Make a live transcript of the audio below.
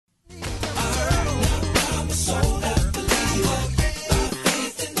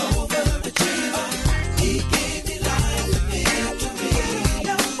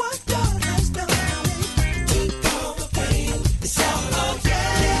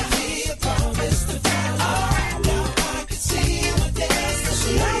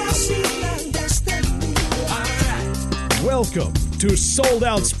Welcome to Sold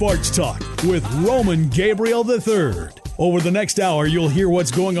Out Sports Talk with Roman Gabriel III. Over the next hour, you'll hear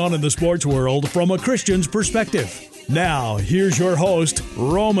what's going on in the sports world from a Christian's perspective. Now, here's your host,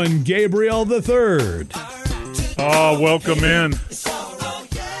 Roman Gabriel III. Welcome in.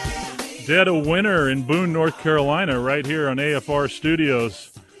 Dead of winter in Boone, North Carolina, right here on AFR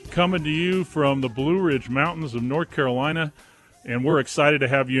Studios. Coming to you from the Blue Ridge Mountains of North Carolina. And we're excited to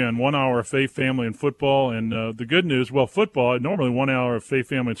have you in 1 hour of faith, family, and football. And the good news, well, football, normally 1 hour of faith,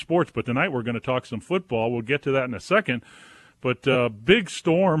 family, and sports, but tonight we're going to talk some football. We'll get to that in a second. But big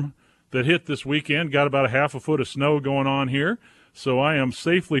storm that hit this weekend, got about a half a foot of snow going on here. So I am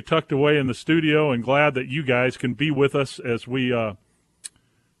safely tucked away in the studio and glad that you guys can be with us as we got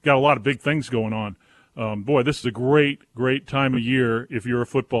a lot of big things going on. Boy, this is a great time of year if you're a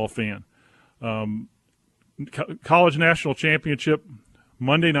football fan. College National Championship,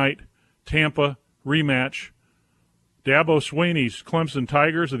 Monday night, Tampa, rematch. Dabo Swinney's Clemson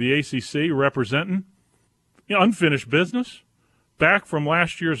Tigers of the ACC representing unfinished business, back from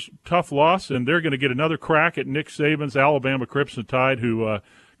last year's tough loss, and they're going to get another crack at Nick Saban's Alabama Crimson Tide, who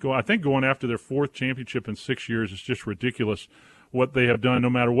going after their fourth championship in 6 years. It's just ridiculous what they have done, no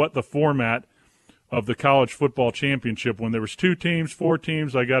matter what the format of the college football championship. When there was 2 teams, 4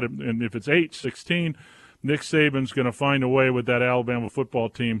 teams, and if it's 8, 16, Nick Saban's going to find a way with that Alabama football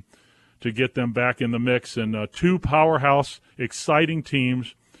team to get them back in the mix. And 2 powerhouse, exciting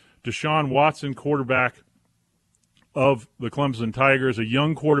teams. Deshaun Watson, quarterback of the Clemson Tigers, a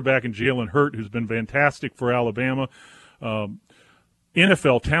young quarterback in Jalen Hurt, who's been fantastic for Alabama.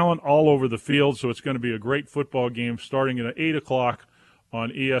 NFL talent all over the field, so it's going to be a great football game starting at 8 o'clock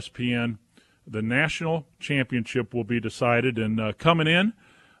on ESPN. The national championship will be decided. And coming in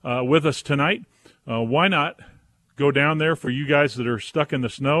with us tonight, why not go down there for you guys that are stuck in the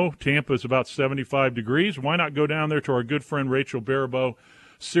snow? Tampa is about 75 degrees. Why not go down there to our good friend Rachel Baribeau,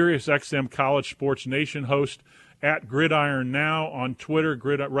 Sirius XM College Sports Nation host at Gridiron Now on Twitter.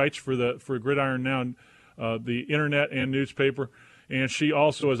 Writes for Gridiron Now, the internet and newspaper. And she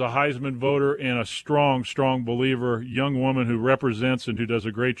also is a Heisman voter and a strong believer, young woman who represents and who does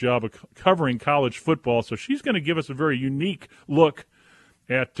a great job of covering college football. So she's going to give us a very unique look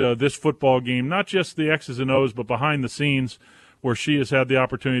at this football game, not just the X's and O's, but behind the scenes, where she has had the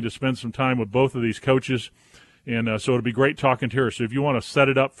opportunity to spend some time with both of these coaches. And so it'll be great talking to her. So if you want to set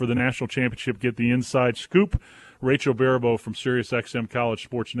it up for the national championship, get the inside scoop, Rachel Baribeau from Sirius XM College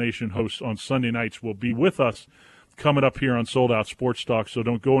Sports Nation, hosts on Sunday nights, will be with us coming up here on Sold Out Sports Talk. So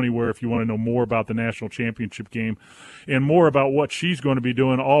don't go anywhere if you want to know more about the national championship game and more about what she's going to be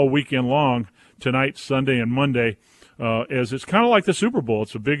doing all weekend long, tonight, Sunday, and Monday. As it's kind of like the Super Bowl.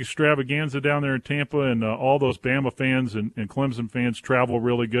 It's a big extravaganza down there in Tampa, and all those Bama fans and Clemson fans travel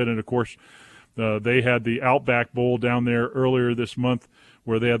really good. And, of course, they had the Outback Bowl down there earlier this month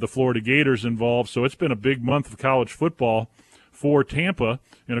where they had the Florida Gators involved. So it's been a big month of college football for Tampa.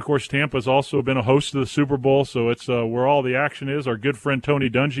 And, of course, Tampa's also been a host of the Super Bowl, so it's where all the action is. Our good friend Tony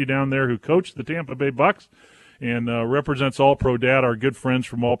Dungy down there, who coached the Tampa Bay Bucks and represents All Pro Dad, our good friends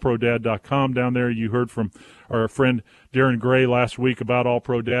from allprodad.com down there. You heard from our friend Darren Gray last week about All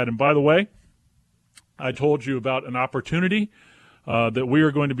Pro Dad. And by the way, I told you about an opportunity that we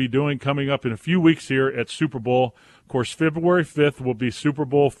are going to be doing coming up in a few weeks here at Super Bowl. Of course, February 5th will be Super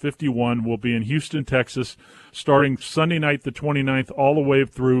Bowl 51. We'll be in Houston, Texas, starting Sunday night the 29th all the way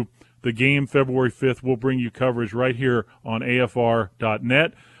through the game February 5th. We'll bring you coverage right here on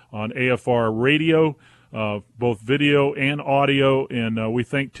AFR.net, on AFR Radio, both video and audio. And we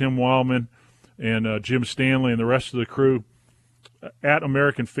thank Tim Wildman and Jim Stanley and the rest of the crew at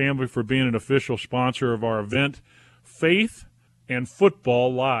American Family for being an official sponsor of our event, Faith and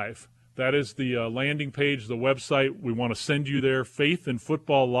Football Live. That is the landing page, the website. We want to send you there. Faith and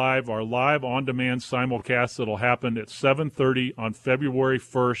Football Live, our live on-demand simulcast that will happen at 7:30 on February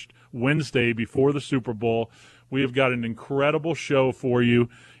 1st, Wednesday, before the Super Bowl. We have got an incredible show for you.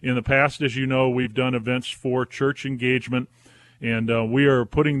 In the past, as you know, we've done events for church engagement, and we are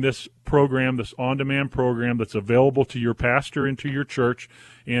putting this program, this on-demand program that's available to your pastor and to your church,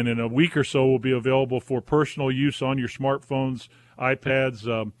 and in a week or so will be available for personal use on your smartphones,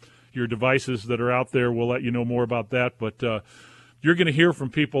 iPads, your devices that are out there. We'll let you know more about that, but you're going to hear from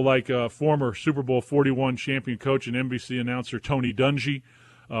people like former Super Bowl 41 champion coach and NBC announcer Tony Dungy.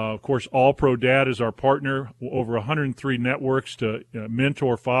 Of course, All Pro Dad is our partner, over 103 networks to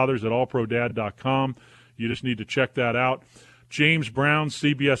mentor fathers at allprodad.com. You just need to check that out. James Brown,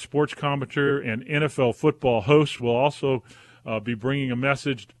 CBS sports commentator and NFL football host, will also be bringing a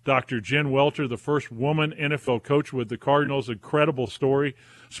message. Dr. Jen Welter, the first woman NFL coach with the Cardinals, incredible story.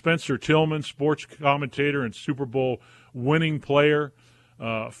 Spencer Tillman, sports commentator and Super Bowl winning player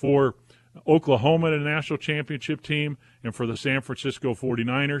for Oklahoma in a national championship team and for the San Francisco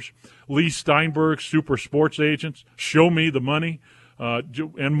 49ers. Lee Steinberg, super sports agents, Show Me the Money,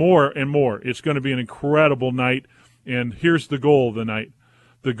 and more and more. It's going to be an incredible night, and here's the goal of the night.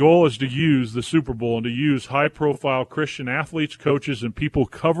 The goal is to use the Super Bowl and to use high-profile Christian athletes, coaches, and people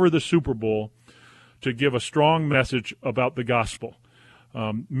cover the Super Bowl to give a strong message about the gospel.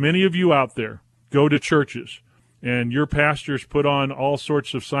 Many of you out there go to churches, and your pastors put on all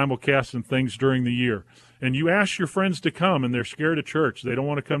sorts of simulcasts and things during the year. And you ask your friends to come, and they're scared of church. They don't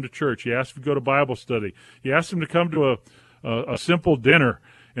want to come to church. You ask them to go to Bible study. You ask them to come to a simple dinner,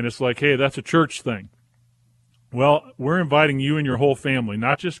 and it's like, hey, that's a church thing. Well, we're inviting you and your whole family,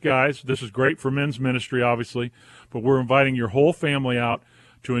 not just guys. This is great for men's ministry, obviously, but we're inviting your whole family out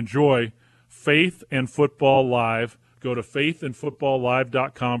to enjoy Faith and Football Live. Go to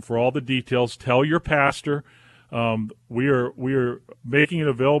faithandfootballlive.com for all the details. Tell your pastor. We are making it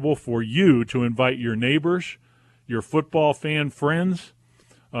available for you to invite your neighbors, your football fan friends,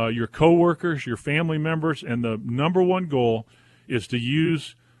 your coworkers, your family members, and the number one goal is to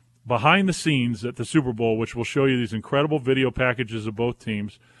use behind the scenes at the Super Bowl, which will show you these incredible video packages of both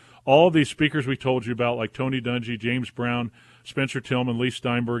teams. All of these speakers we told you about, like Tony Dungy, James Brown, Spencer Tillman, Lee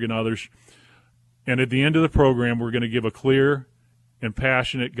Steinberg, and others. And at the end of the program, we're going to give a clear and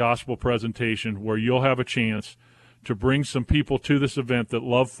passionate gospel presentation where you'll have a chance to bring some people to this event that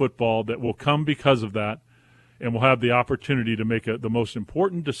love football, that will come because of that, and will have the opportunity to make the most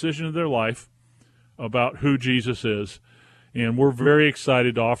important decision of their life about who Jesus is. And we're very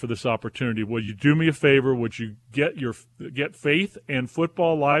excited to offer this opportunity. Would you do me a favor? Would you get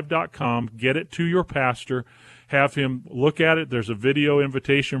faithandfootballlive.com, get it to your pastor, have him look at it. There's a video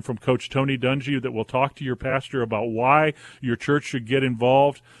invitation from Coach Tony Dungy that will talk to your pastor about why your church should get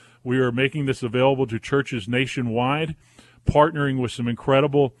involved. We are making this available to churches nationwide, partnering with some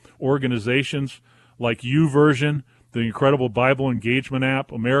incredible organizations like YouVersion, the incredible Bible Engagement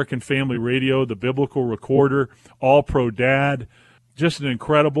app, American Family Radio, the Biblical Recorder, All Pro Dad, just an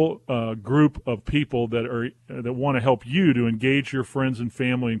incredible group of people that want to help you to engage your friends and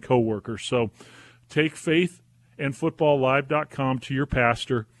family and coworkers. So take faithandfootballlive.com to your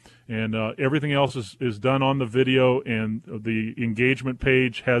pastor, and everything else is done on the video, and the engagement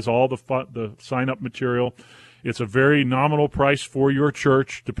page has all the sign-up material. It's a very nominal price for your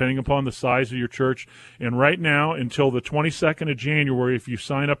church, depending upon the size of your church. And right now, until the 22nd of January, if you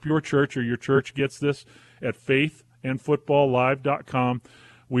sign up your church or your church gets this at faithandfootballlive.com,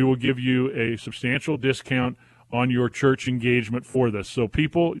 we will give you a substantial discount on your church engagement for this. So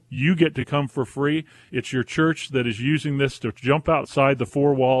people, you get to come for free. It's your church that is using this to jump outside the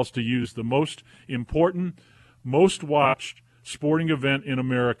four walls to use the most important, most watched sporting event in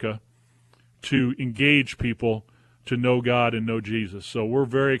America to engage people to know God and know Jesus. So we're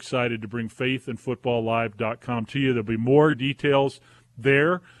very excited to bring faithandfootballlive.com to you. There'll be more details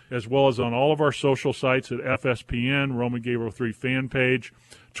there, as well as on all of our social sites at FSPN, Roman Gabriel 3 fan page,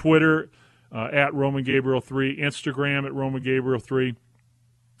 Twitter at Roman Gabriel 3, Instagram at Roman Gabriel 3,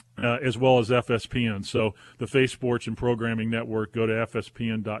 as well as FSPN. So the Faith Sports and Programming Network, go to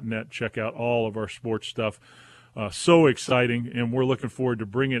fspn.net, check out all of our sports stuff. So exciting, and we're looking forward to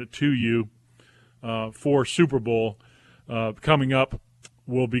bringing it to you for Super Bowl coming up.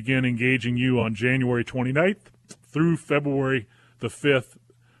 We'll begin engaging you on January 29th through February the 5th,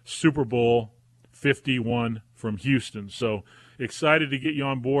 Super Bowl 51 from Houston. So excited to get you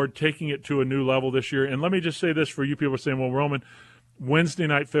on board, taking it to a new level this year. And let me just say this for you people saying, well, Roman, Wednesday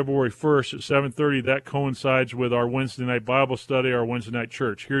night, February 1st at 7:30, that coincides with our Wednesday night Bible study, our Wednesday night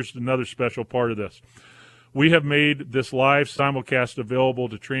church. Here's another special part of this. We have made this live simulcast available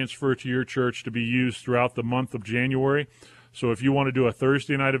to transfer to your church to be used throughout the month of January. So if you want to do a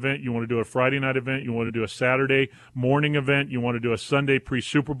Thursday night event, you want to do a Friday night event, you want to do a Saturday morning event, you want to do a Sunday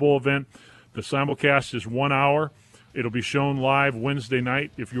pre-Super Bowl event, the simulcast is 1 hour. It'll be shown live Wednesday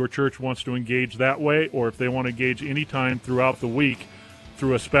night if your church wants to engage that way, or if they want to engage anytime throughout the week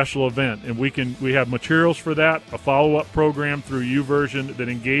through a special event. And we have materials for that, a follow-up program through YouVersion that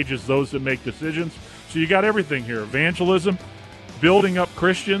engages those that make decisions. So you got everything here: evangelism, building up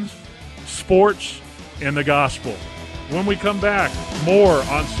Christians, sports, and the gospel. When we come back, more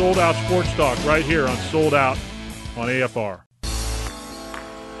on Sold Out Sports Talk right here on Sold Out on AFR.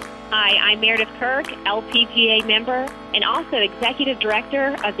 Hi, I'm Meredith Kirk, LPGA member, and also Executive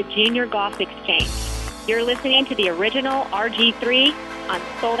Director of the Junior Golf Exchange. You're listening to the original RG3 on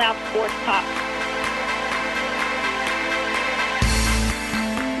Sold Out Sports Talk.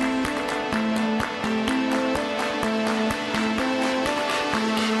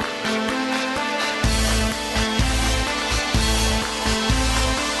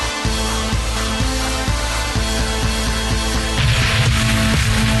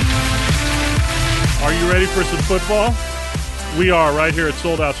 you ready for some football? We are right here at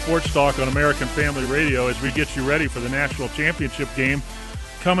Sold Out Sports Talk on American Family Radio as we get you ready for the national championship game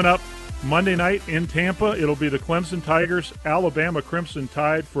coming up Monday night in Tampa. It'll be the Clemson Tigers, Alabama Crimson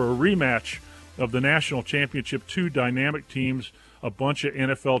Tide for a rematch of the national championship. Two dynamic teams, a bunch of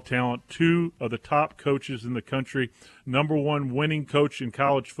NFL talent, two of the top coaches in the country. Number one winning coach in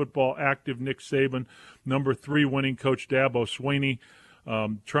college football, active Nick Saban. Number three winning coach, Dabo Swinney.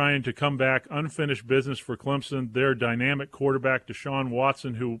 Trying to come back, unfinished business for Clemson. Their dynamic quarterback, Deshaun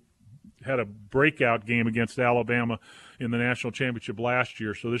Watson, who had a breakout game against Alabama in the national championship last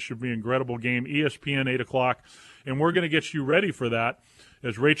year. So this should be an incredible game. ESPN, 8 o'clock. And we're going to get you ready for that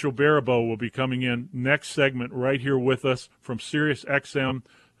as Rachel Baribeau will be coming in next segment right here with us from Sirius XM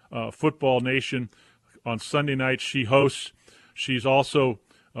Football Nation on Sunday night. She hosts. She's also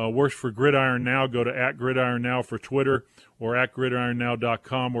works for Gridiron Now. Go to @GridironNow for Twitter or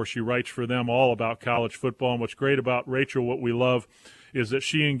 @GridironNow.com, where she writes for them all about college football. And what's great about Rachel, what we love, is that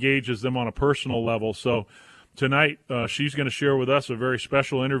she engages them on a personal level. So tonight she's going to share with us a very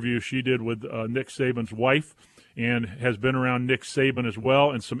special interview she did with Nick Saban's wife and has been around Nick Saban as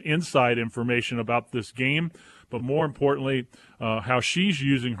well, and some inside information about this game. But more importantly, how she's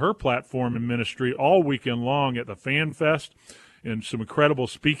using her platform in ministry all weekend long at the Fan Fest and some incredible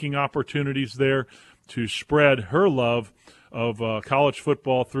speaking opportunities there to spread her love of college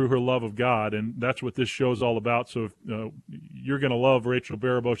football through her love of God. And that's what this show is all about. So you're going to love Rachel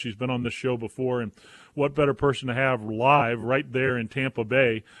Baribeau. She's been on this show before. And what better person to have live right there in Tampa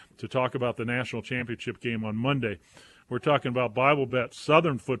Bay to talk about the national championship game on Monday. We're talking about Bible Bet,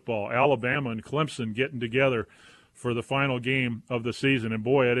 Southern football, Alabama and Clemson getting together for the final game of the season. And,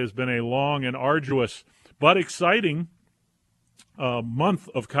 boy, it has been a long and arduous but exciting month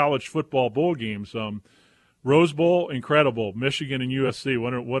of college football bowl games. Rose Bowl, incredible. Michigan and USC,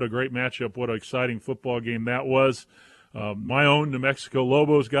 what a great matchup. What an exciting football game that was. My own New Mexico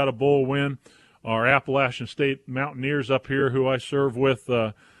Lobos got a bowl win. Our Appalachian State Mountaineers up here, who I serve with,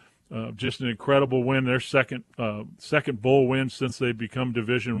 just an incredible win. Their second bowl win since they've become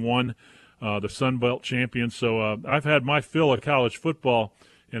Division I, the Sun Belt champions. So I've had my fill of college football,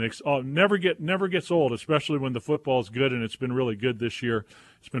 and it never gets old, especially when the football is good, and it's been really good this year.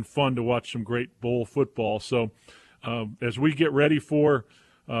 It's been fun to watch some great bowl football. So as we get ready for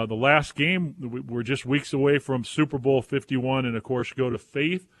the last game, we're just weeks away from Super Bowl 51, and, of course, go to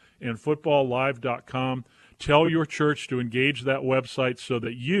faithandfootballlive.com. Tell your church to engage that website so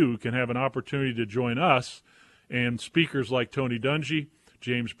that you can have an opportunity to join us and speakers like Tony Dungy,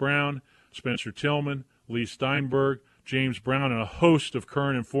 James Brown, Spencer Tillman, Lee Steinberg, James Brown, and a host of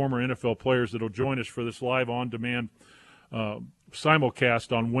current and former NFL players that will join us for this live on-demand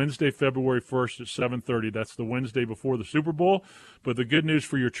simulcast on Wednesday, February 1st at 7:30. That's the Wednesday before the Super Bowl. But the good news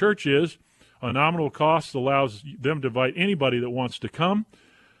for your church is a nominal cost allows them to invite anybody that wants to come,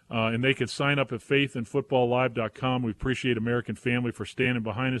 and they can sign up at faithandfootballlive.com. We appreciate American Family for standing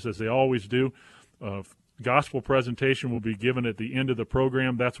behind us, as they always do. Gospel presentation will be given at the end of the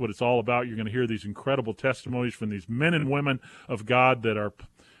program. That's what it's all about. You're going to hear these incredible testimonies from these men and women of God that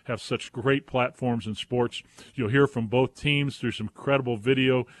have such great platforms in sports. You'll hear from both teams through some incredible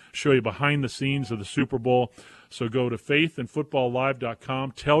video, show you behind the scenes of the Super Bowl. So go to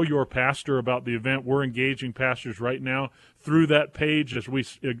faithandfootballlive.com. Tell your pastor about the event. We're engaging pastors right now through that page as we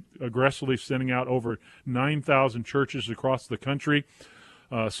aggressively sending out over 9,000 churches across the country.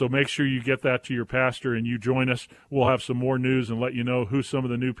 So make sure you get that to your pastor and you join us. We'll have some more news and let you know who some of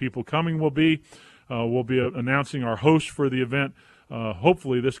the new people coming will be. We'll be announcing our host for the event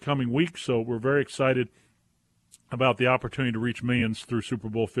hopefully this coming week. So we're very excited about the opportunity to reach millions through Super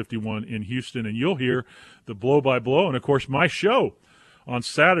Bowl 51 in Houston. And you'll hear the blow-by-blow and, of course, my show on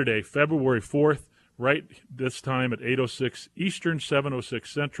Saturday, February 4th, right this time at 8:06 Eastern, 7:06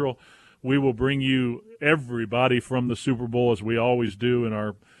 Central. We will bring you everybody from the Super Bowl, as we always do, and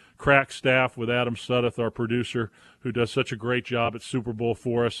our crack staff with Adam Suddeth, our producer, who does such a great job at Super Bowl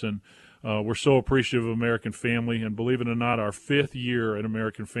for us. And we're so appreciative of American Family, and believe it or not, our 5th year at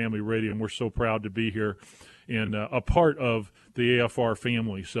American Family Radio, and we're so proud to be here and a part of the AFR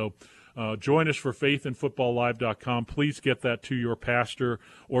family. So join us for faithandfootballlive.com. Please get that to your pastor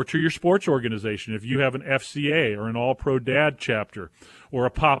or to your sports organization. If you have an FCA or an All-Pro Dad chapter or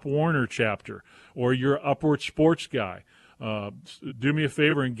a Pop Warner chapter or you're an Upward Sports guy, do me a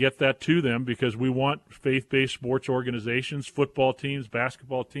favor and get that to them, because we want faith-based sports organizations, football teams,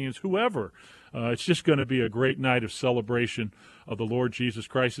 basketball teams, whoever. It's just going to be a great night of celebration of the Lord Jesus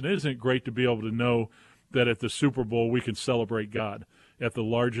Christ. And isn't it great to be able to know that at the Super Bowl we can celebrate God at the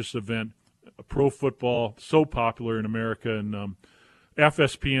largest event, pro football, so popular in America. And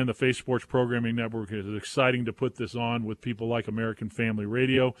FSPN, the Faith Sports Programming Network, is exciting to put this on with people like American Family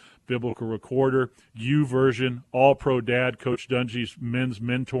Radio, Biblical Recorder, YouVersion, All Pro Dad, Coach Dungy's men's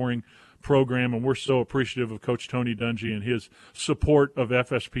mentoring program, and we're so appreciative of Coach Tony Dungy and his support of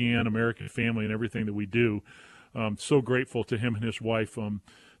FSPN, American Family, and everything that we do. So grateful to him and his wife.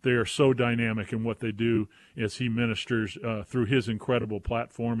 They are so dynamic in what they do as he ministers through his incredible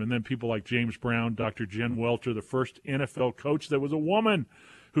platform. And then people like James Brown, Dr. Jen Welter, the first NFL coach that was a woman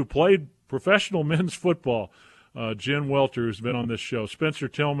who played professional men's football. Jen Welter, who's been on this show. Spencer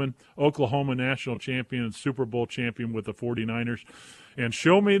Tillman, Oklahoma national champion and Super Bowl champion with the 49ers. And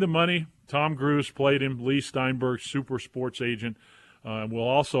Show Me the Money, Tom Cruise played him, Lee Steinberg, super sports agent. We'll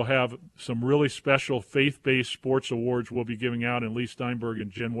also have some really special faith-based sports awards we'll be giving out, and Lee Steinberg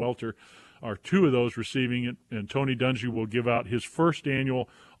and Jen Welter are two of those receiving it. And Tony Dungy will give out his first annual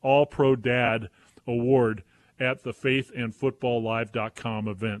All-Pro Dad Award at the faithandfootballlive.com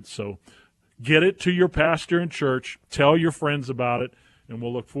event. So get it to your pastor and church, tell your friends about it, and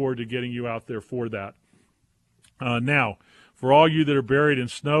we'll look forward to getting you out there for that. Now, for all you that are buried in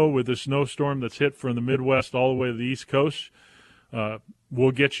snow with the snowstorm that's hit from the Midwest all the way to the East Coast,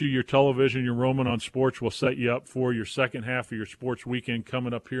 we'll get you your television, your Roman on Sports. We'll set you up for your second half of your sports weekend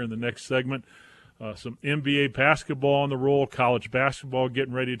coming up here in the next segment. Some NBA basketball on the roll, college basketball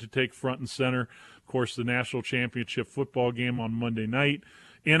getting ready to take front and center. Of course, the national championship football game on Monday night.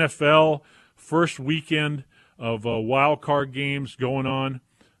 NFL, first weekend of wild card games going on.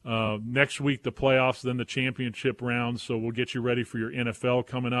 Next week, the playoffs, then the championship round. So we'll get you ready for your NFL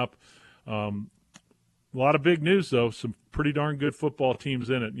coming up. A lot of big news, though. Some pretty darn good football teams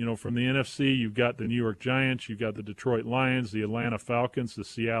in it. You know, from the NFC, you've got the New York Giants, you've got the Detroit Lions, the Atlanta Falcons, the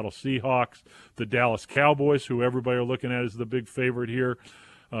Seattle Seahawks, the Dallas Cowboys, who everybody are looking at as the big favorite here.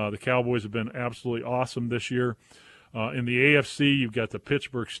 The Cowboys have been absolutely awesome this year. In the AFC, you've got the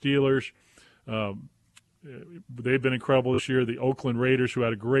Pittsburgh Steelers. They've been incredible this year. The Oakland Raiders, who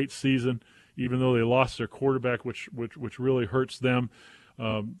had a great season, even though they lost their quarterback, which really hurts them.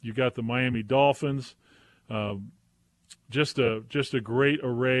 You got the Miami Dolphins. Just a great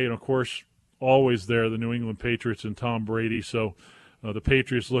array, and of course, always there, the New England Patriots and Tom Brady. So the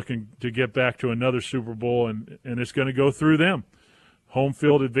Patriots looking to get back to another Super Bowl, and it's going to go through them. Home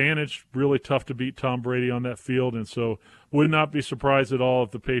field advantage, really tough to beat Tom Brady on that field, and so would not be surprised at all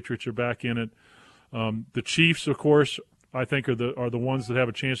if the Patriots are back in it. The Chiefs, of course, I think are the ones that have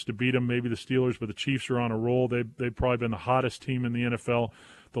a chance to beat them. Maybe the Steelers, but the Chiefs are on a roll. They've probably been the hottest team in the NFL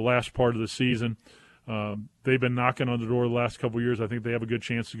the last part of the season. They've been knocking on the door the last couple of years. I think they have a good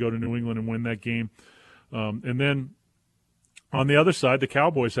chance to go to New England and win that game. And then on the other side, the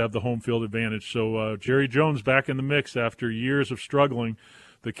Cowboys have the home field advantage. So Jerry Jones back in the mix after years of struggling.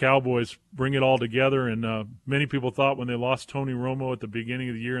 The Cowboys bring it all together, and many people thought when they lost Tony Romo at the beginning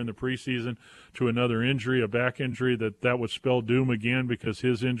of the year in the preseason to another injury, a back injury, that would spell doom again because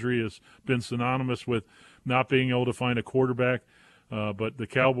his injury has been synonymous with not being able to find a quarterback. But the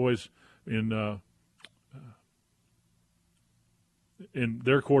Cowboys in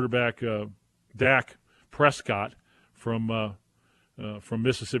their quarterback, Dak Prescott from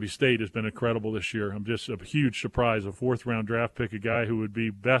Mississippi State has been incredible this year. I'm just a huge surprise, a fourth-round draft pick, a guy who would be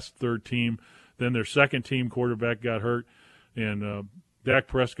best third team. Then their second-team quarterback got hurt, and Dak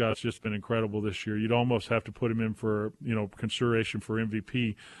Prescott's just been incredible this year. You'd almost have to put him in for, consideration for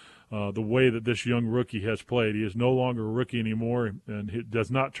MVP. The way that this young rookie has played. He is no longer a rookie anymore, and he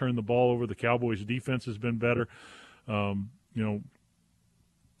does not turn the ball over. The Cowboys' defense has been better.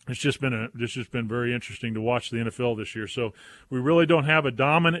 It's just been very interesting to watch the NFL this year. So we really don't have a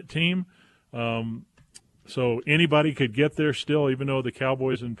dominant team. So anybody could get there still, even though the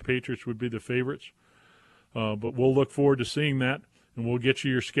Cowboys and Patriots would be the favorites. But we'll look forward to seeing that, and we'll get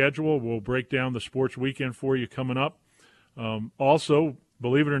you your schedule. We'll break down the sports weekend for you coming up. Also,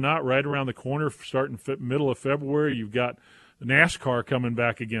 believe it or not, right around the corner, starting middle of February, you've got NASCAR coming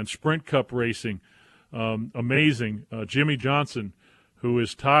back again, Sprint Cup racing. Amazing. Jimmy Johnson, who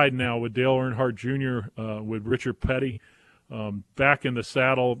is tied now with Dale Earnhardt Jr., with Richard Petty, back in the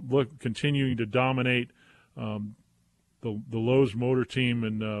saddle, continuing to dominate the Lowe's Motor Team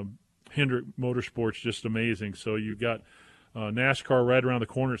and Hendrick Motorsports, just amazing. So you've got NASCAR right around the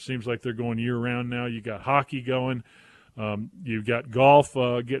corner. It seems like they're going year-round now. You got hockey going. You've got golf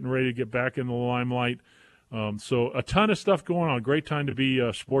getting ready to get back in the limelight. So a ton of stuff going on. Great time to be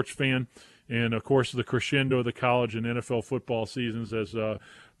a sports fan. And, of course, the crescendo of the college and NFL football seasons as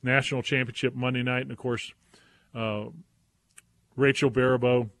national championship Monday night. And, of course, Rachel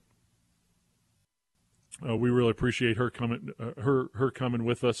Baribeau, we really appreciate her coming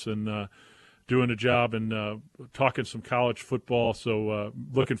with us and doing a job and talking some college football. So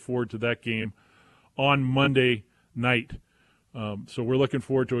looking forward to that game on Monday night. So we're looking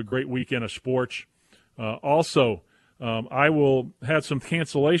forward to a great weekend of sports. Also, I will have some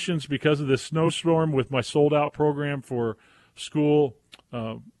cancellations because of this snowstorm with my sold-out program for school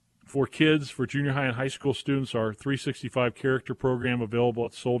for kids, for junior high and high school students, our 365 character program available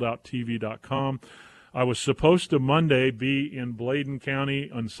at soldouttv.com. I was supposed to Monday be in Bladen County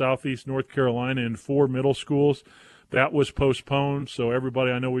in southeast North Carolina in 4 middle schools. That was postponed, so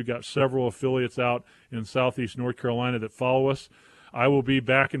everybody, I know we've got several affiliates out in southeast North Carolina that follow us. I will be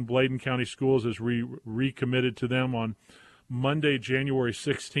back in Bladen County schools as we recommitted to them on Monday, January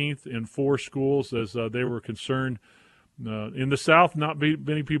 16th in 4 schools as they were concerned. In the South, not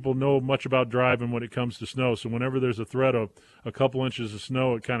many people know much about driving when it comes to snow, so whenever there's a threat of a couple inches of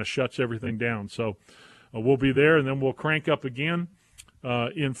snow, it kind of shuts everything down. So we'll be there, and then we'll crank up again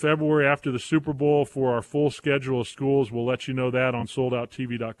in February after the Super Bowl for our full schedule of schools. We'll let you know that on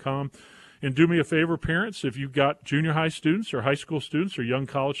soldouttv.com. And do me a favor, parents, if you've got junior high students or high school students or young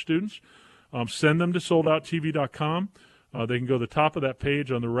college students, send them to soldouttv.com. They can go to the top of that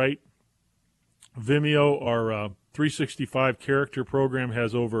page on the right. Vimeo, our 365 character program,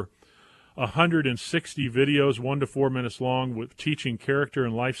 has over 160 videos, 1 to 4 minutes long, with teaching character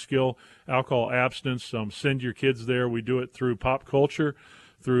and life skill, alcohol abstinence. Send your kids there. We do it through pop culture,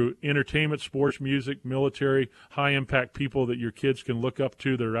 through entertainment, sports, music, military, high-impact people that your kids can look up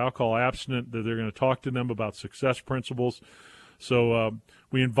to that are alcohol abstinent, that they're going to talk to them about success principles. So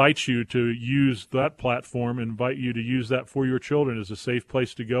we invite you to use that platform, invite you to use that for your children as a safe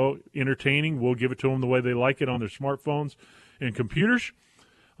place to go. Entertaining, we'll give it to them the way they like it on their smartphones and computers.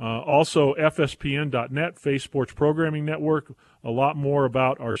 Also, FSPN.net, Faith Sports Programming Network, a lot more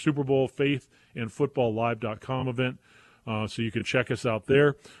about our Super Bowl Faith and FootballLive.com event. So you can check us out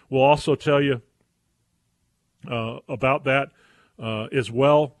there. We'll also tell you about that as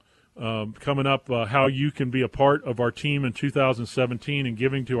well coming up, how you can be a part of our team in 2017 and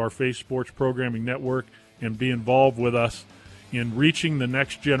giving to our Faith Sports Programming Network and be involved with us in reaching the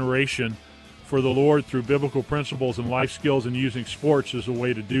next generation for the Lord through biblical principles and life skills, and using sports as a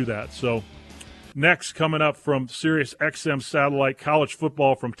way to do that. So next, coming up from Sirius XM Satellite, college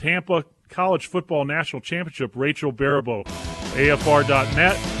football from Tampa, College Football National Championship, Rachel Baribeau,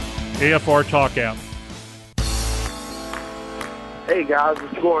 AFR.net, AFR Talk app. Hey guys,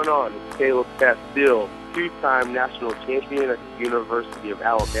 what's going on? It's Caleb Castile, 2-time national champion at the University of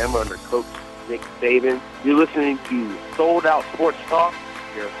Alabama under Coach Nick Saban. You're listening to Sold Out Sports Talk,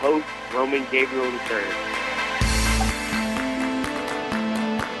 your host, Roman Gabriel III.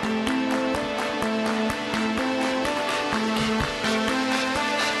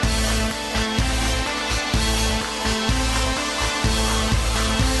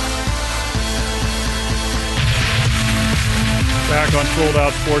 Back on Sold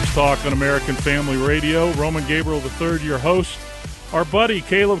Out Sports Talk on American Family Radio. Roman Gabriel III, your host. Our buddy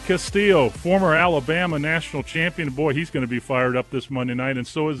Caleb Castillo, former Alabama national champion. Boy, he's going to be fired up this Monday night, and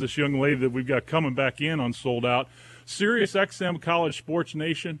so is this young lady that we've got coming back in on Sold Out. Sirius XM College Sports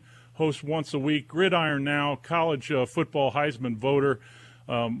Nation hosts once a week. Gridiron Now, college football Heisman voter.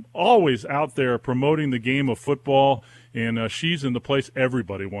 Always out there promoting the game of football, and she's in the place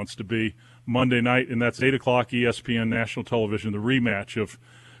everybody wants to be Monday night, and that's 8 o'clock ESPN National Television, the rematch of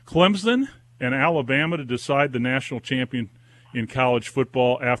Clemson and Alabama to decide the national champion in college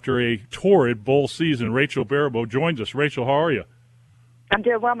football after a torrid bowl season. Rachel Baribeau joins us. Rachel, how are you? I'm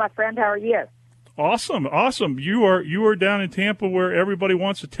doing well, my friend. How are you? Awesome. You are down in Tampa where everybody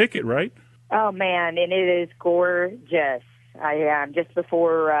wants a ticket, right? Oh, man, and it is gorgeous. I just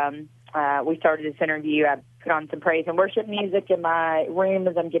before we started this interview, I put on some praise and worship music in my room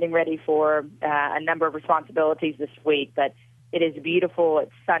as I'm getting ready for a number of responsibilities this week. But it is beautiful.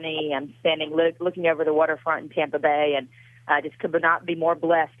 It's sunny. I'm standing looking over the waterfront in Tampa Bay, and I just could not be more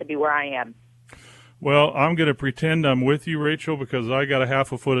blessed to be where I am. Well, I'm going to pretend I'm with you, Rachel, because I got a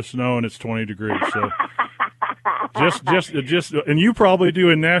half a foot of snow and it's 20 degrees. So just, and you probably do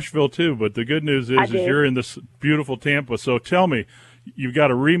in Nashville too. But the good news is you're in this beautiful Tampa. So tell me, you've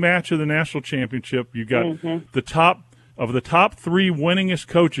got a rematch of the national championship. You got the top 3 winningest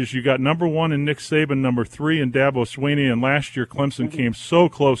coaches. You got number 1 in Nick Saban, number 3 in Dabo Swinney, and last year Clemson came so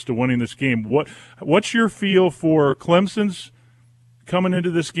close to winning this game. What's your feel for Clemson's coming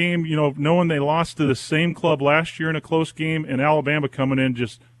into this game, knowing they lost to the same club last year in a close game, and Alabama coming in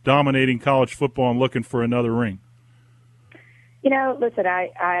just dominating college football and looking for another ring? Listen,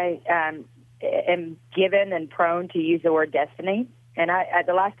 I am given and prone to use the word destiny. And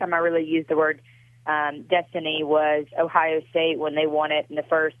the last time I really used the word destiny was Ohio State when they won it in the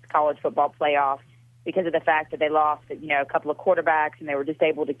first college football playoff because of the fact that they lost, a couple of quarterbacks and they were just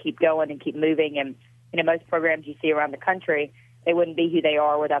able to keep going and keep moving. And, most programs you see around the country, they wouldn't be who they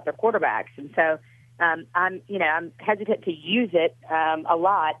are without their quarterbacks. And so I'm hesitant to use it a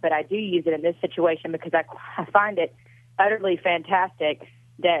lot, but I do use it in this situation because I find it utterly fantastic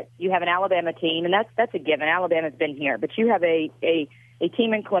that you have an Alabama team, and that's a given. Alabama's been here, but you have a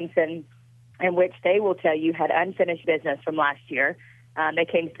team in Clemson in which they will tell you had unfinished business from last year. They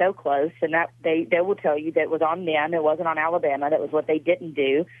came so close, and that they will tell you that it was on them. It wasn't on Alabama. That was what they didn't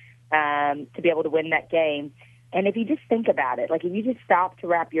do to be able to win that game. And if you just think about it, like if you just stop to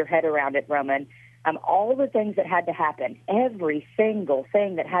wrap your head around it, Roman, all the things that had to happen, every single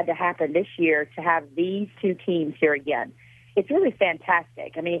thing that had to happen this year to have these two teams here again, it's really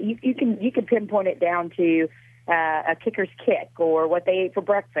fantastic. I mean, you can pinpoint it down to a kicker's kick or what they ate for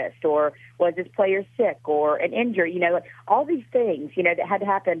breakfast or was this player sick or an injury, all these things, that had to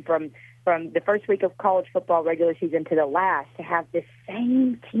happen from the first week of college football regular season to the last to have this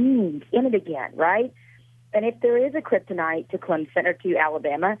same team in it again, right? And if there is a kryptonite to Clemson or to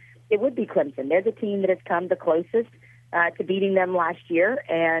Alabama, it would be Clemson. They're the team that has come the closest to beating them last year.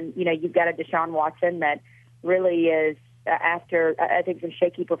 And, you've got a Deshaun Watson that really is, after, I think, some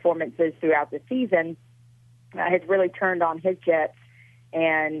shaky performances throughout the season, has really turned on his jets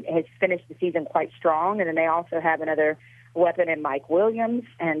and has finished the season quite strong. And then they also have another weapon in Mike Williams.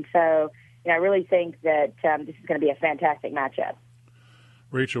 And so, I really think that this is going to be a fantastic matchup.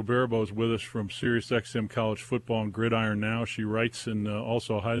 Rachel Baribeau is with us from SiriusXM College Football and Gridiron Now. She writes and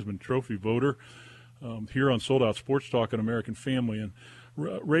also a Heisman Trophy voter here on Sold Out Sports Talk and American Family. And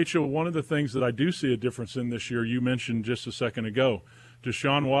Rachel, one of the things that I do see a difference in this year, you mentioned just a second ago,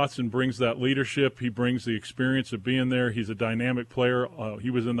 Deshaun Watson brings that leadership. He brings the experience of being there. He's a dynamic player. He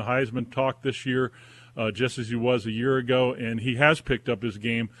was in the Heisman talk this year, just as he was a year ago, and he has picked up his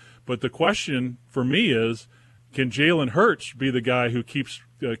game. But the question for me is, can Jalen Hurts be the guy who keeps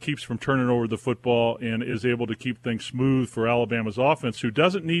from turning over the football and is able to keep things smooth for Alabama's offense, who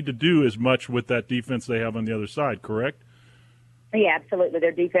doesn't need to do as much with that defense they have on the other side, correct? Yeah, absolutely.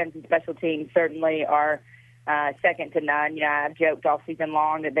 Their defense and special teams certainly are second to none. I've joked all season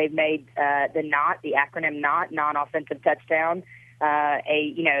long that they've made the acronym NOT, non-offensive touchdown,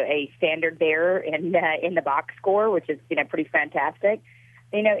 a standard bearer in the box score, which is pretty fantastic.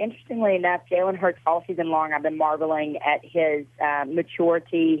 Interestingly enough, Jalen Hurts all season long, I've been marveling at his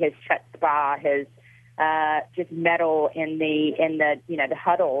maturity, his chutzpah, his just mettle in the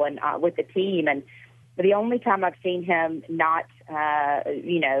huddle and with the team. And the only time I've seen him not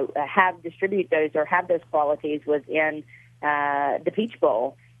distribute those or have those qualities was in the Peach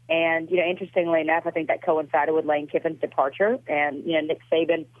Bowl. And interestingly enough, I think that coincided with Lane Kiffin's departure. And Nick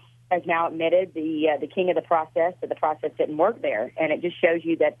Saban has now admitted, the king of the process, that the process didn't work there. And it just shows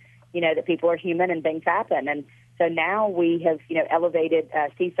you that, that people are human and things happen. And so now we have, elevated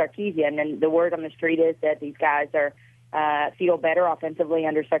Steve Sarkisian, and the word on the street is that these guys are feel better offensively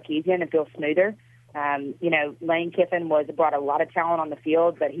under Sarkisian and feel smoother. Lane Kiffin brought a lot of talent on the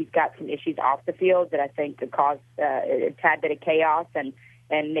field, but he's got some issues off the field that I think could cause a tad bit of chaos. And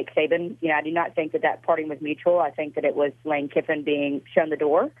Nick Saban, I do not think that parting was mutual. I think that it was Lane Kiffin being shown the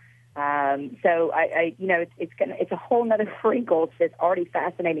door. So it's a whole nother wrinkle to this already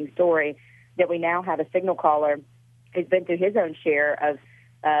fascinating story that we now have a signal caller who's been through his own share of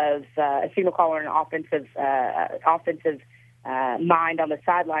a signal caller and an offensive mind on the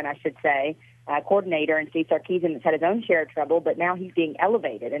sideline, I should say, coordinator, and Steve Sarkisian that's had his own share of trouble, but now he's being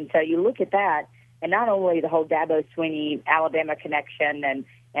elevated. And so you look at that, and not only the whole Dabo Swinney Alabama connection,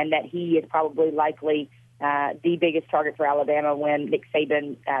 and that he is probably likely the biggest target for Alabama when Nick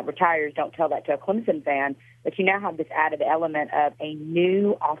Saban retires. Don't tell that to a Clemson fan. But you now have this added element of a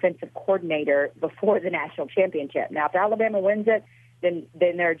new offensive coordinator before the national championship. Now, if Alabama wins it, then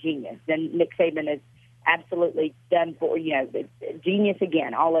they're a genius. Then Nick Saban is absolutely done for, genius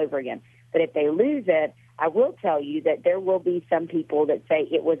again, all over again. But if they lose it, I will tell you that there will be some people that say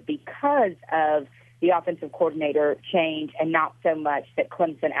it was because of the offensive coordinator change and not so much that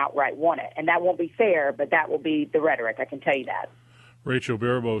Clemson outright won it. And that won't be fair, but that will be the rhetoric, I can tell you that. Rachel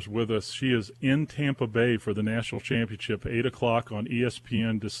Baribeau is with us. She is in Tampa Bay for the national championship, 8 o'clock on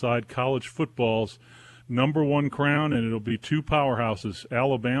ESPN. Decide college football's number one crown, and it'll be two powerhouses,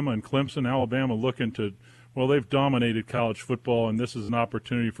 Alabama and Clemson. Alabama looking to, they've dominated college football, and this is an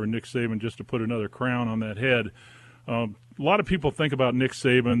opportunity for Nick Saban just to put another crown on that head. A lot of people think about Nick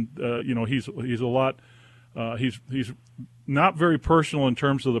Saban. He's a lot. He's not very personal in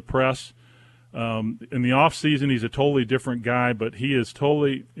terms of the press. In the off season, he's a totally different guy, but he is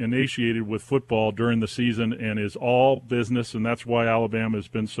totally initiated with football during the season and is all business, and that's why Alabama has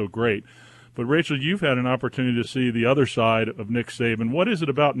been so great. But, Rachel, you've had an opportunity to see the other side of Nick Saban. What is it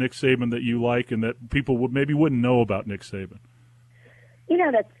about Nick Saban that you like and that people wouldn't know about Nick Saban?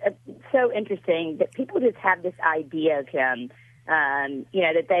 That's so interesting that people just have this idea of him,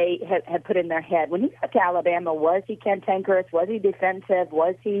 that they have put in their head. When he got to Alabama, was he cantankerous? Was he defensive?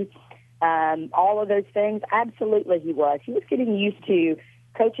 Was he all of those things? Absolutely he was. He was getting used to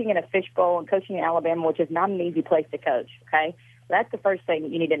coaching in a fishbowl and coaching in Alabama, which is not an easy place to coach, okay? That's the first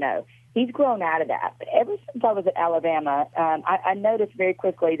thing you need to know. He's grown out of that. But ever since I was at Alabama, I noticed very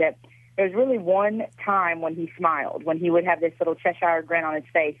quickly that there was really one time when he smiled, when he would have this little Cheshire grin on his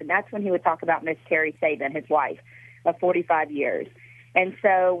face, and that's when he would talk about Miss Terry Saban, his wife of 45 years. And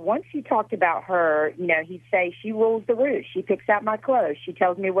so once you talked about her, he'd say, she rules the roost. She picks out my clothes. She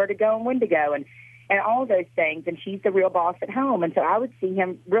tells me where to go and when to go and all those things, and she's the real boss at home. And so I would see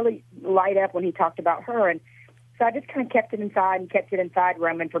him really light up when he talked about her. And so I just kind of kept it inside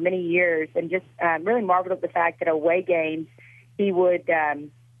Roman, for many years, and just really marveled at the fact that away games he would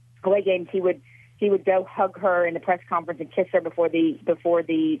go hug her in the press conference and kiss her before the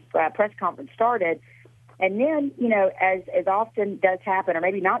press conference started. And then, as often does happen, or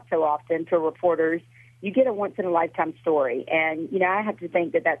maybe not so often for reporters, you get a once-in-a-lifetime story. And, I have to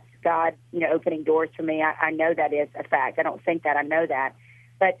think that that's God, opening doors for me. I know that is a fact. I don't think that. I know that.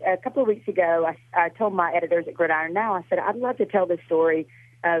 But a couple of weeks ago, I told my editors at Gridiron Now, I said, I'd love to tell the story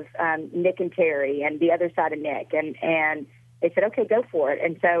of Nick and Terry and the other side of Nick. And they said, okay, go for it.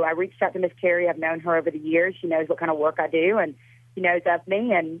 And so I reached out to Miss Terry. I've known her over the years. She knows what kind of work I do, and she knows of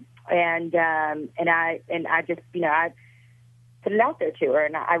me. And I just, I put it out there to her.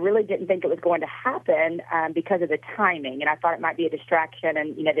 And I really didn't think it was going to happen because of the timing. And I thought it might be a distraction.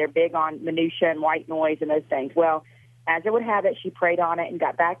 And, they're big on minutia and white noise and those things. Well, as it would have it, she prayed on it and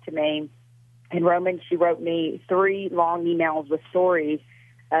got back to me. And Roman, she wrote me 3 long emails with stories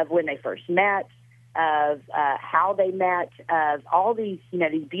of when they first met, of how they met, of all these,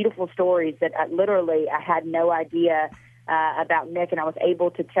 these beautiful stories that I had no idea about Nick, and I was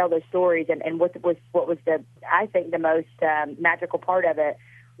able to tell those stories. And what was I think the most magical part of it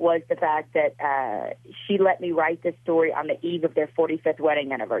was the fact that she let me write this story on the eve of their 45th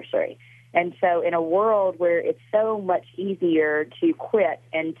wedding anniversary. And so in a world where it's so much easier to quit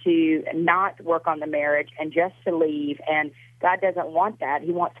and to not work on the marriage and just to leave, and God doesn't want that.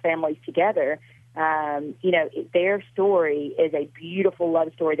 He wants families together. Their story is a beautiful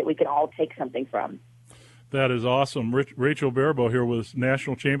love story that we can all take something from. That is awesome. Rachel Baribeau here with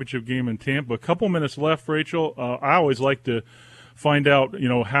National Championship game in Tampa. A couple minutes left, Rachel. I always like to find out,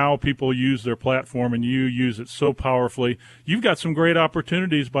 how people use their platform, and you use it so powerfully. You've got some great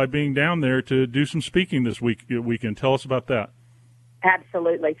opportunities by being down there to do some speaking this weekend. Tell us about that.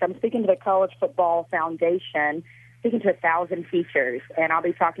 Absolutely. So I'm speaking to the College Football Foundation, speaking to 1,000 teachers, and I'll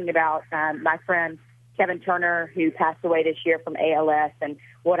be talking about my friend Kevin Turner, who passed away this year from ALS, and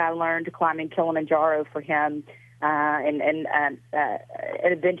what I learned climbing Kilimanjaro for him, and an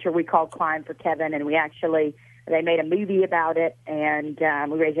adventure we called Climb for Kevin, and they made a movie about it, and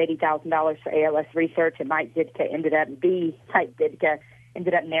we raised $80,000 for ALS research, and Mike Ditka ended up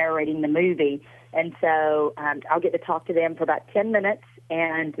narrating the movie. And so I'll get to talk to them for about 10 minutes,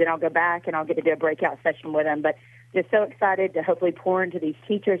 and then I'll go back and I'll get to do a breakout session with them. But just so excited to hopefully pour into these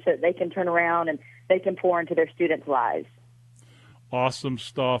teachers so that they can turn around and they can pour into their students' lives. Awesome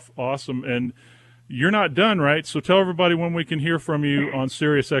stuff. Awesome. And you're not done, right? So tell everybody when we can hear from you on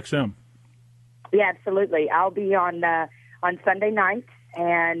Sirius XM. Yeah, absolutely. I'll be on Sunday night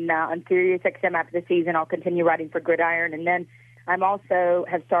and on Sirius XM after the season. I'll continue writing for Gridiron, and then I'm also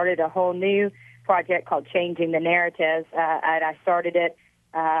have started a whole new project called Changing the Narrative, and I started it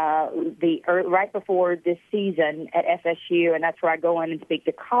right before this season at FSU, and that's where I go in and speak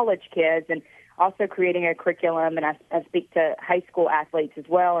to college kids, and also creating a curriculum, and I speak to high school athletes as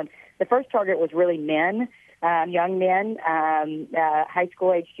well. And the first target was really men. Young men, high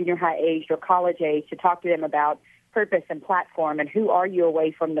school age, junior high age, or college age, to talk to them about purpose and platform and who are you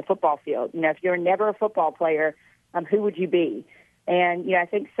away from the football field. If you're never a football player, who would you be? And, I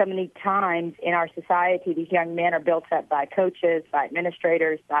think so many times in our society, these young men are built up by coaches, by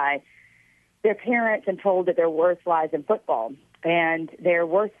administrators, by their parents, and told that their worth lies in football. And they're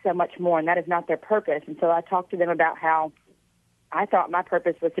worth so much more, and that is not their purpose. And so I talked to them about how I thought my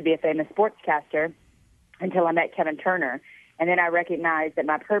purpose was to be a famous sportscaster, until I met Kevin Turner. And then I recognized that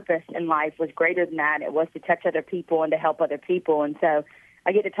my purpose in life was greater than that. It was to touch other people and to help other people. And so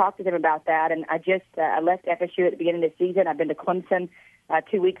I get to talk to them about that. And I left FSU at the beginning of the season. I've been to Clemson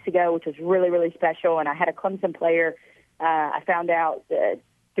 2 weeks ago, which was really, really special. And I had a Clemson player. I found out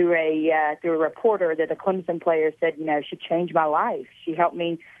through a reporter that the Clemson player said, she changed my life. She helped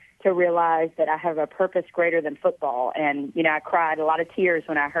me to realize that I have a purpose greater than football. And, I cried a lot of tears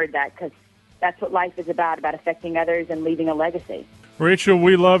when I heard that, because that's what life is about affecting others and leaving a legacy. Rachel,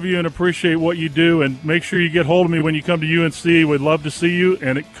 we love you and appreciate what you do, and make sure you get hold of me when you come to UNC. We'd love to see you,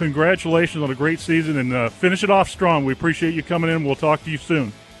 and congratulations on a great season, and finish it off strong. We appreciate you coming in. We'll talk to you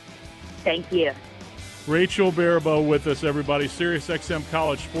soon. Thank you. Rachel Baribeau with us, everybody. SiriusXM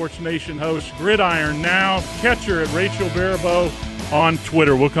College Sports Nation host, Gridiron Now. Catch her at Rachel Baribeau on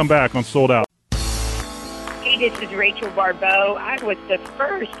Twitter. We'll come back on Sold Out. Hey, this is Rachel Baribeau. I was the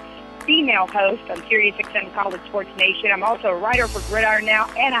first female host on SiriusXM College Sports Nation. I'm also a writer for Gridiron Now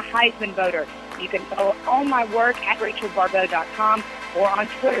and a Heisman voter. You can follow all my work at RachelBarbeau.com or on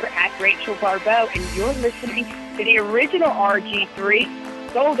Twitter at Rachel Baribeau. And you're listening to the original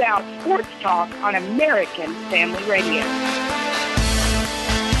RG3 Sold Out Sports Talk on American Family Radio.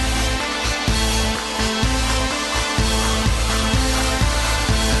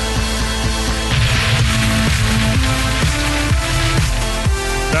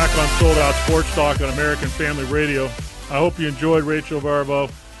 Back on Sold Out Sports Talk on American Family Radio. I hope you enjoyed Rachel Baribeau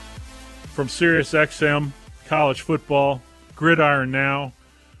from SiriusXM College Football, Gridiron Now,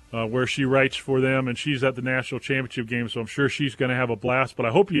 where she writes for them, and she's at the national championship game, so I'm sure she's going to have a blast. But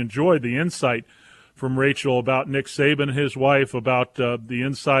I hope you enjoyed the insight from Rachel about Nick Saban and his wife, about the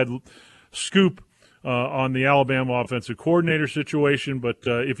inside scoop on the Alabama offensive coordinator situation. But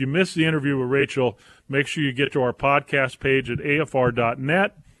if you missed the interview with Rachel, make sure you get to our podcast page at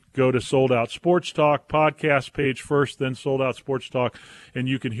afr.net. Go to Sold Out Sports Talk podcast page first, then Sold Out Sports Talk, and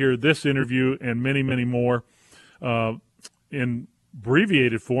you can hear this interview and many, many more in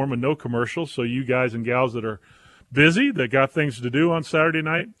abbreviated form and no commercials. So you guys and gals that are busy, that got things to do on Saturday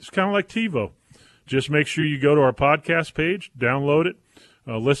night, it's kind of like TiVo. Just make sure you go to our podcast page, download it,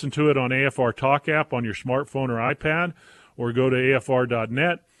 listen to it on AFR Talk app on your smartphone or iPad, or go to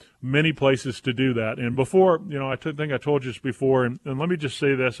afr.net. Many places to do that. And before, I think I told you this before, and let me just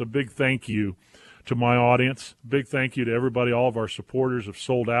say this, a big thank you to my audience. Big thank you to everybody, all of our supporters of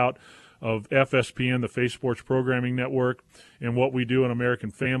Sold Out, of FSPN, the Faith Sports Programming Network, and what we do in American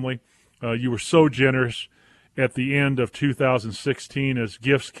Family. You were so generous at the end of 2016 as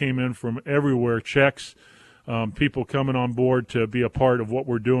gifts came in from everywhere, checks, people coming on board to be a part of what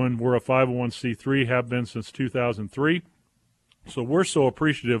we're doing. We're a 501c3, have been since 2003. So we're so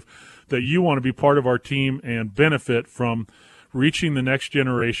appreciative that you want to be part of our team and benefit from reaching the next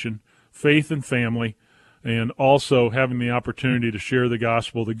generation, faith and family, and also having the opportunity to share the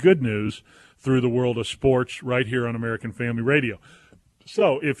gospel, the good news, through the world of sports right here on American Family Radio.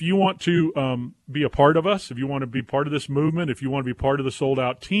 So if you want to be a part of us, if you want to be part of this movement, if you want to be part of the Sold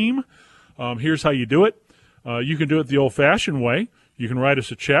Out team, here's how you do it. You can do it the old-fashioned way. You can write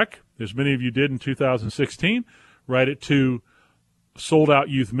us a check, as many of you did in 2016. Write it to Sold Out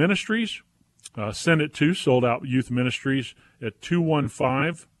Youth Ministries. Send it to Sold Out Youth Ministries at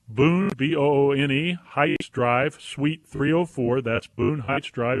 215 Boone, B-O-O-N-E, Heights Drive, Suite 304. That's Boone Heights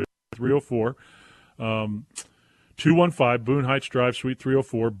Drive, 304. 215 Boone Heights Drive, Suite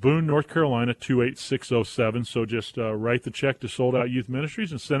 304, Boone, North Carolina, 28607. So just write the check to Sold Out Youth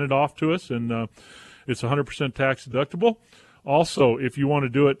Ministries and send it off to us, and it's 100% tax deductible. Also, if you want to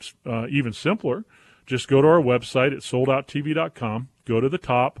do it even simpler, just go to our website at soldouttv.com, go to the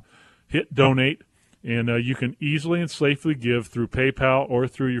top, hit donate, and you can easily and safely give through PayPal or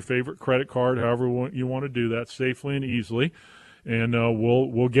through your favorite credit card, however you want to do that safely and easily, and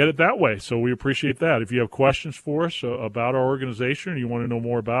we'll get it that way. So we appreciate that. If you have questions for us about our organization, or you want to know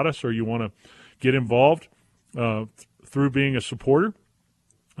more about us, or you want to get involved through being a supporter,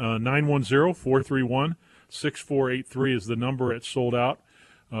 910-431-6483 is the number at Sold Out.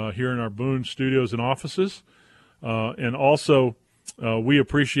 Here in our Boone studios and offices. And also, we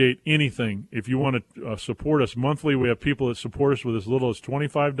appreciate anything. If you want to support us monthly, we have people that support us with as little as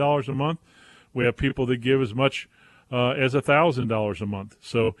 $25 a month. We have people that give as much as $1,000 a month.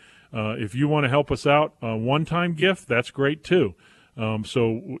 So if you want to help us out, a one-time gift, that's great too.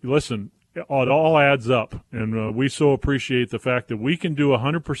 So listen, it all adds up, and we so appreciate the fact that we can do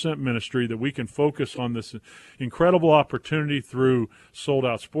 100% ministry, that we can focus on this incredible opportunity through Sold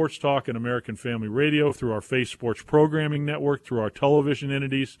Out Sports Talk and American Family Radio, through our Faith Sports Programming Network, through our television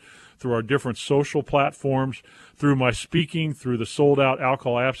entities, through our different social platforms, through my speaking, through the Sold Out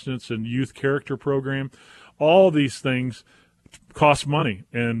Alcohol Abstinence and Youth Character Program. All these things costs money,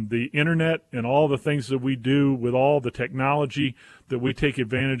 and the internet and all the things that we do with all the technology that we take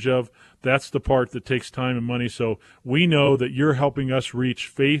advantage of, that's the part that takes time and money. So we know that you're helping us reach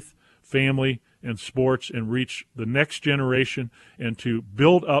faith, family, and sports, and reach the next generation, and to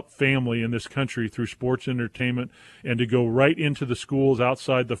build up family in this country through sports entertainment, and to go right into the schools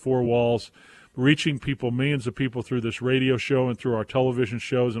outside the four walls, reaching people, millions of people, through this radio show and through our television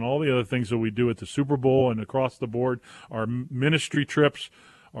shows and all the other things that we do at the Super Bowl and across the board, our ministry trips,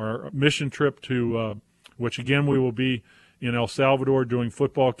 our mission trip to which, again, we will be in El Salvador doing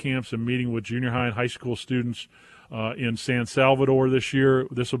football camps and meeting with junior high and high school students in San Salvador this year.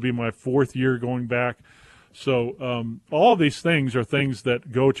 This will be my 4th year going back. So all these things are things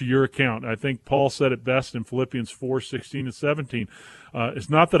that go to your account. I think Paul said it best in Philippians 4:16 and 17. It's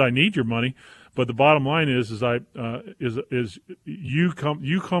not that I need your money, but the bottom line is you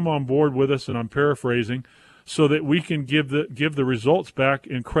come on board with us, and I'm paraphrasing, so that we can give the results back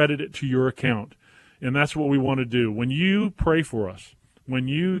and credit it to your account. And that's what we want to do. When you pray for us, when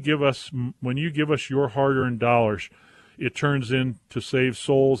you give us your hard-earned dollars, it turns into save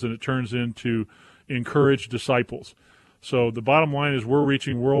souls, and it turns into encourage disciples. So the bottom line is we're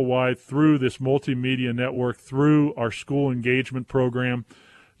reaching worldwide through this multimedia network, through our school engagement program.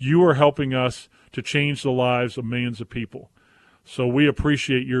 You are helping us to change the lives of millions of people. So we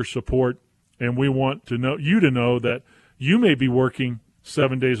appreciate your support, and we want to know that you may be working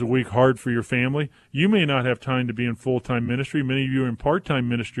 7 days a week hard for your family. You may not have time to be in full-time ministry. Many of you are in part-time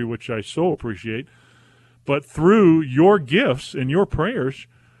ministry, which I so appreciate. But through your gifts and your prayers,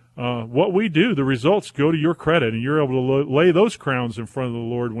 what we do, the results go to your credit, and you're able to lay those crowns in front of the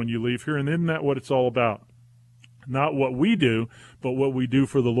Lord when you leave here. And isn't that what it's all about? Not what we do, but what we do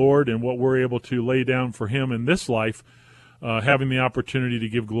for the Lord, and what we're able to lay down for Him in this life, having the opportunity to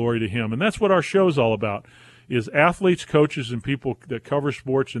give glory to Him. And that's what our show's all about, is athletes, coaches, and people that cover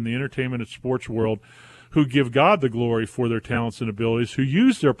sports in the entertainment and sports world who give God the glory for their talents and abilities, who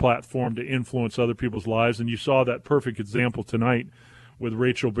use their platform to influence other people's lives. And you saw that perfect example tonight with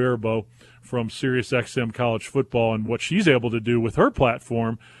Rachel Baribeau from SiriusXM College Football, and what she's able to do with her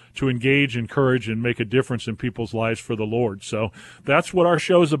platform to engage, encourage, and make a difference in people's lives for the Lord. So that's what our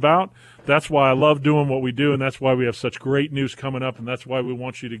show's about. That's why I love doing what we do, and that's why we have such great news coming up, and that's why we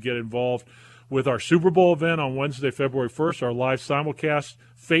want you to get involved with our Super Bowl event on Wednesday, February 1st, our live simulcast,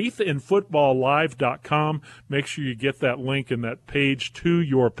 faithinfootballlive.com. Make sure you get that link and that page to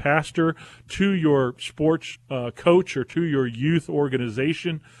your pastor, to your sports coach, or to your youth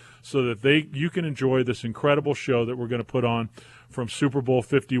organization, so that you can enjoy this incredible show that we're going to put on from Super Bowl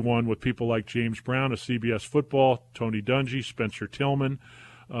 51 with people like James Brown of CBS Football, Tony Dungy, Spencer Tillman,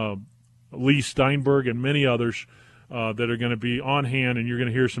 Lee Steinberg, and many others that are going to be on hand, and you're going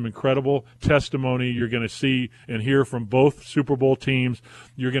to hear some incredible testimony. You're going to see and hear from both Super Bowl teams.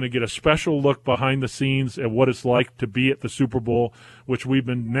 You're going to get a special look behind the scenes at what it's like to be at the Super Bowl, which we've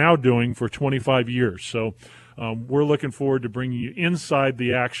been now doing for 25 years. So we're looking forward to bringing you inside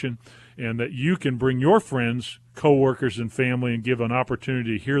the action, and that you can bring your friends, coworkers, and family, and give an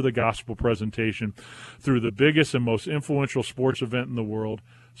opportunity to hear the gospel presentation through the biggest and most influential sports event in the world,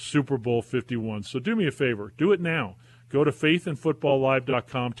 Super Bowl 51. So do me a favor. Do it now. Go to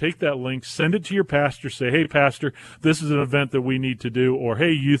faithinfootballlive.com. Take that link. Send it to your pastor. Say, hey, pastor, this is an event that we need to do. Or,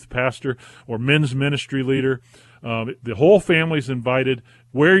 hey, youth pastor or men's ministry leader. The whole family's invited.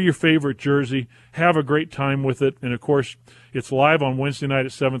 Wear your favorite jersey. Have a great time with it. And, of course, it's live on Wednesday night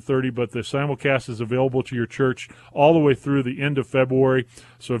at 7:30, but the simulcast is available to your church all the way through the end of February.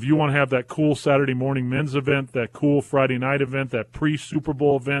 So if you want to have that cool Saturday morning men's event, that cool Friday night event, that pre-Super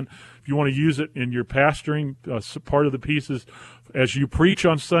Bowl event, if you want to use it in your pastoring, part of the pieces, as you preach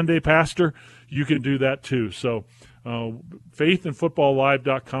on Sunday, pastor, you can do that too. So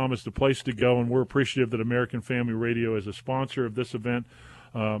faithinfootballlive.com is the place to go, and we're appreciative that American Family Radio is a sponsor of this event,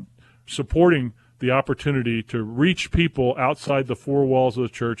 supporting the opportunity to reach people outside the four walls of the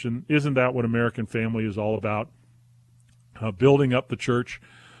church. And isn't that what American Family is all about? Building up the church,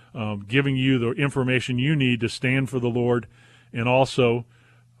 giving you the information you need to stand for the Lord, and also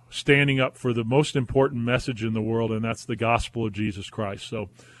standing up for the most important message in the world, and that's the gospel of Jesus Christ. So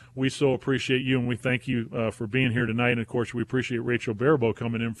we so appreciate you, and we thank you for being here tonight. And, of course, we appreciate Rachel Baribeau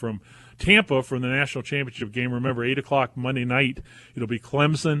coming in from Tampa for the national championship game. Remember, 8 o'clock Monday night, it'll be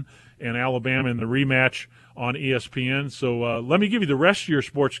Clemson and Alabama in the rematch on ESPN. So let me give you the rest of your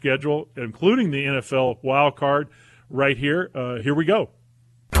sports schedule, including the NFL wild card right here. Here we go.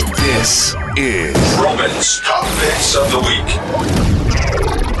 This is Roman's Top Picks of the Week.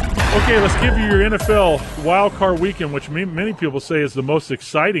 Okay, let's give you your NFL wild card weekend, which many people say is the most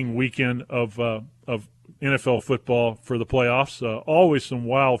exciting weekend of NFL football for the playoffs. Always some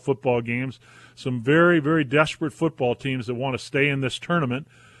wild football games, some very, very desperate football teams that want to stay in this tournament.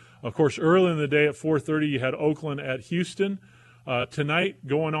 Of course, early in the day at 4:30, you had Oakland at Houston. Tonight,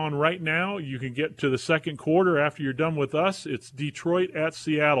 going on right now, you can get to the second quarter after you're done with us. It's Detroit at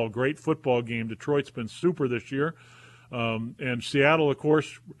Seattle. Great football game. Detroit's been super this year. And Seattle, of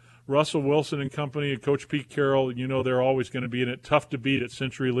course, Russell Wilson and company, and Coach Pete Carroll, they're always going to be in it. Tough to beat at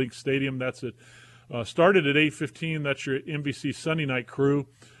CenturyLink Stadium. That's it. Started at 8:15. That's your NBC Sunday night crew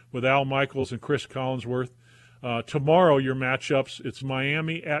with Al Michaels and Chris Collinsworth. Tomorrow, your matchups, it's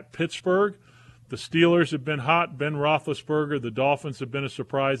Miami at Pittsburgh. The Steelers have been hot. Ben Roethlisberger. The Dolphins have been a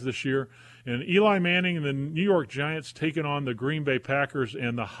surprise this year. And Eli Manning and the New York Giants taking on the Green Bay Packers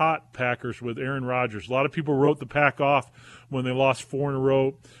and the hot Packers with Aaron Rodgers. A lot of people wrote the Pack off when they lost 4 in a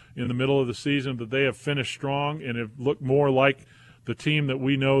row in the middle of the season, but they have finished strong and have looked more like the team that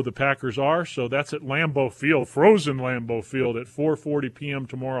we know the Packers are. So that's at Lambeau Field, frozen Lambeau Field at 4:40 p.m.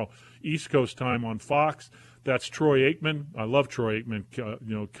 tomorrow, East Coast time on Fox. That's Troy Aikman. I love Troy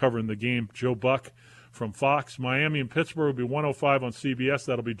Aikman, covering the game. Joe Buck from Fox. Miami and Pittsburgh will be 105 on CBS.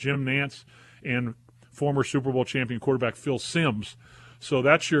 That'll be Jim Nantz and former Super Bowl champion quarterback Phil Simms. So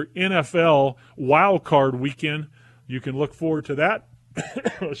that's your NFL wild card weekend. You can look forward to that.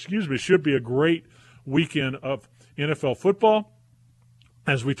 Excuse me. Should be a great weekend of NFL football.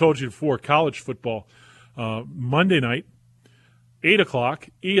 As we told you before, college football. Monday night, 8 o'clock,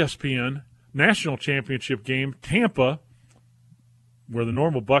 ESPN, National Championship game, Tampa, where the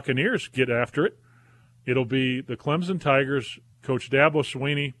normal Buccaneers get after it. It'll be the Clemson Tigers, Coach Dabo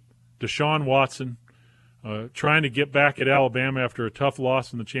Swinney, Deshaun Watson, trying to get back at Alabama after a tough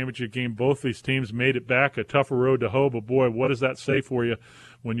loss in the championship game. Both these teams made it back, a tougher road to hoe, but boy, what does that say for you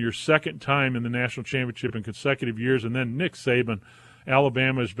when you're second time in the national championship in consecutive years? And then Nick Saban.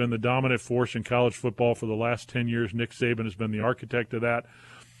 Alabama has been the dominant force in college football for the last 10 years. Nick Saban has been the architect of that.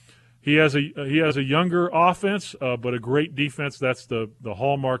 He has a younger offense, but a great defense. That's the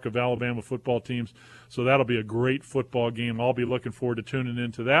hallmark of Alabama football teams. So that'll be a great football game. I'll be looking forward to tuning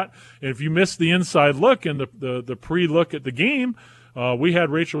into that. And if you missed the inside look and the pre-look at the game, we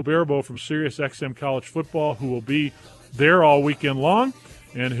had Rachel Baribeau from SiriusXM College Football, who will be there all weekend long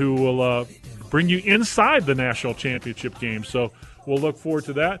and who will bring you inside the national championship game. So we'll look forward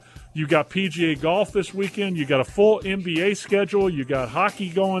to that. You got PGA golf this weekend. You got a full NBA schedule. You got hockey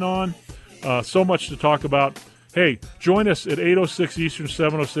going on. So much to talk about. Hey, join us at 8:06 Eastern,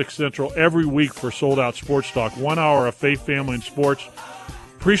 7:06 Central every week for Sold Out Sports Talk. 1 hour of faith, family, and sports.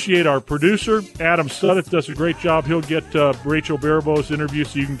 Appreciate our producer, Adam Suddeth, does a great job. He'll get Rachel Baribeau's interview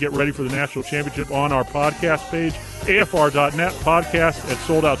so you can get ready for the national championship on our podcast page, afr.net, podcast at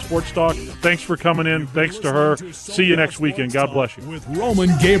Sold Out Sports Talk. Thanks for coming in. Thanks to her. See you next weekend. God bless you. With Roman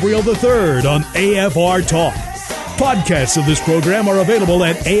Gabriel III on AFR Talk. Podcasts of this program are available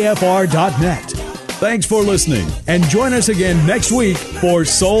at afr.net. Thanks for listening, and join us again next week for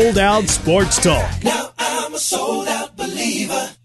Sold Out Sports Talk. Now I'm a sold out believer.